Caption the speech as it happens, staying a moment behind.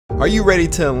Are you ready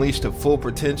to unleash the full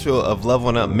potential of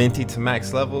leveling up Minty to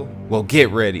max level? Well, get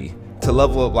ready to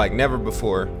level up like never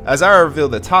before, as I reveal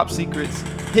the top secrets,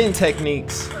 hidden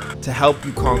techniques to help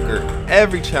you conquer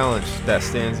every challenge that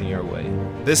stands in your way.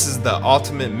 This is the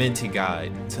ultimate Minty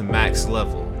guide to max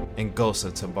level in Ghost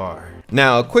of Tabor.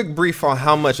 Now, a quick brief on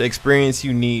how much experience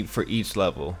you need for each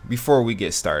level before we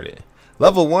get started.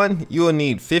 Level 1, you will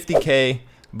need 50k,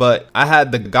 but I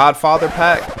had the Godfather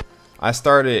pack. I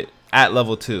started at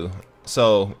level 2,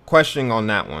 so questioning on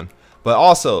that one. But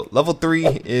also level 3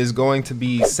 is going to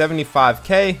be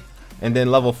 75k, and then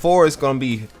level 4 is going to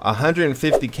be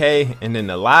 150k, and then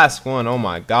the last one, oh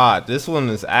my god, this one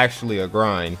is actually a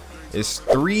grind, is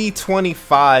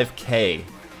 325k.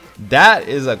 That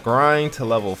is a grind to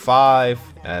level 5,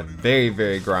 a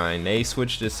very grind. They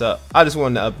switched this up. I just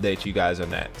wanted to update you guys on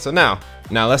that. So now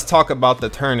let's talk about the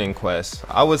turn-in quest.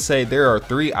 I would say there are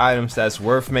 3 items that's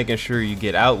worth making sure you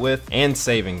get out with and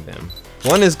saving them.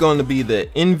 One is going to be the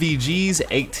NVG's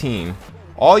 18.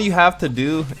 All you have to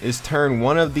do is turn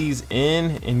one of these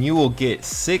in and you will get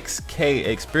 6k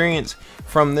experience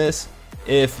from this.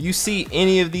 If you see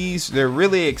any of these, they're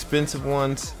really expensive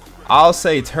ones, I'll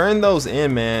say turn those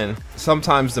in, man.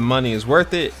 Sometimes the money is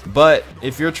worth it, but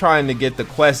if you're trying to get the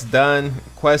quest done,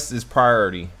 quest is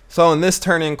priority. So in this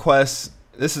turn-in quest,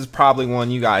 this is probably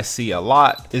one you guys see a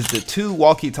lot, is the 2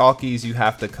 walkie-talkies you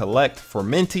have to collect for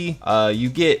Minty. You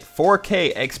get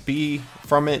 4k XP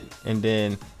from it and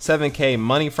then 7k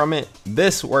money from it.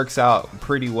 This works out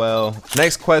pretty well.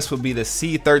 Next quest would be the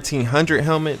C1300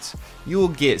 helmets. You will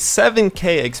get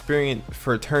 7k experience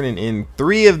for turning in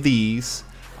 3 of these.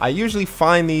 I usually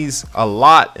find these a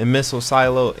lot in Missile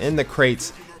Silo, in the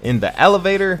crates, in the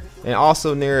elevator, and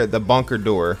also near the bunker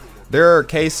door. There are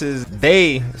cases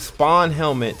they spawn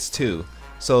helmets too,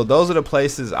 so those are the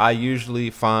places I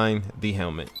usually find the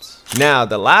helmets. Now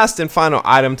the last and final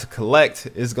item to collect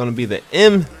is going to be the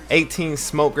M18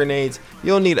 smoke grenades.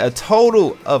 You'll need a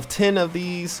total of 10 of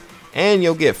these and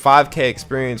you'll get 5k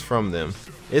experience from them.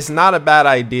 It's not a bad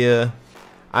idea.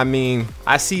 I mean,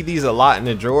 I see these a lot in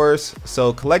the drawers,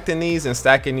 so collecting these and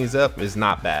stacking these up is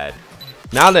not bad.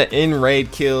 Now the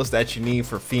in-raid kills that you need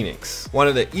for Phoenix. One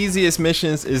of the easiest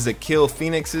missions is to kill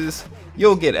Phoenixes.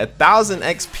 You'll get 1000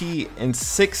 XP and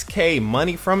 6k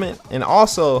money from it, and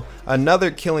also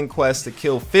another killing quest to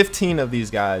kill 15 of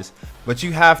these guys, but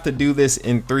you have to do this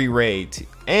in 3 raids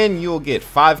and you'll get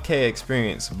 5k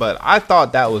experience. But I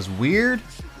thought that was weird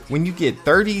when you get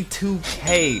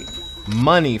 32k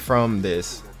money from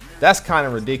this. That's kind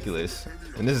of ridiculous,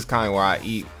 and this is kind of where I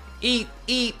eat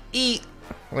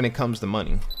when it comes to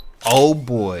money. Oh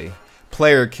boy,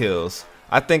 player kills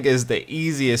I think is the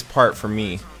easiest part for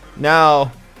me.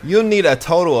 Now you'll need a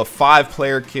total of 5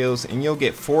 player kills and you'll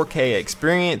get 4k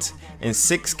experience and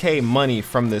 6k money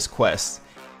from this quest.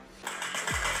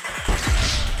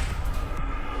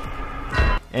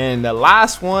 And the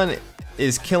last one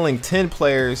is killing 10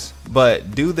 players,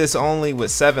 but do this only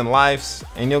with 7 lives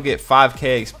and you'll get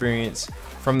 5k experience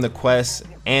from the quest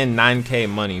and 9k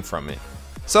money from it.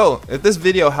 So if this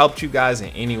video helped you guys in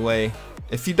any way,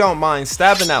 if you don't mind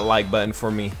stabbing that like button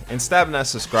for me and stabbing that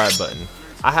subscribe button.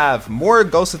 I have more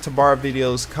Ghost of Tabor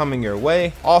videos coming your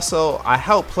way. Also, I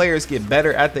help players get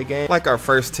better at the game, like our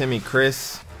first Timmy,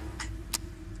 Chris.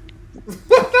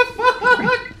 What the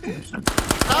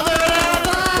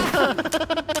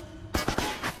fuck?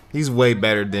 He's way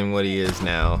better than what he is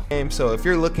now. So if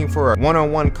you're looking for a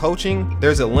one-on-one coaching,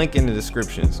 there's a link in the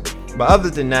descriptions. But other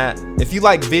than that, if you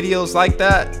like videos like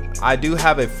that, I do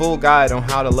have a full guide on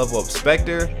how to level up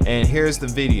Spectre, and here's the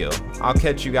video. I'll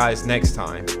catch you guys next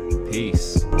time.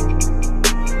 Peace.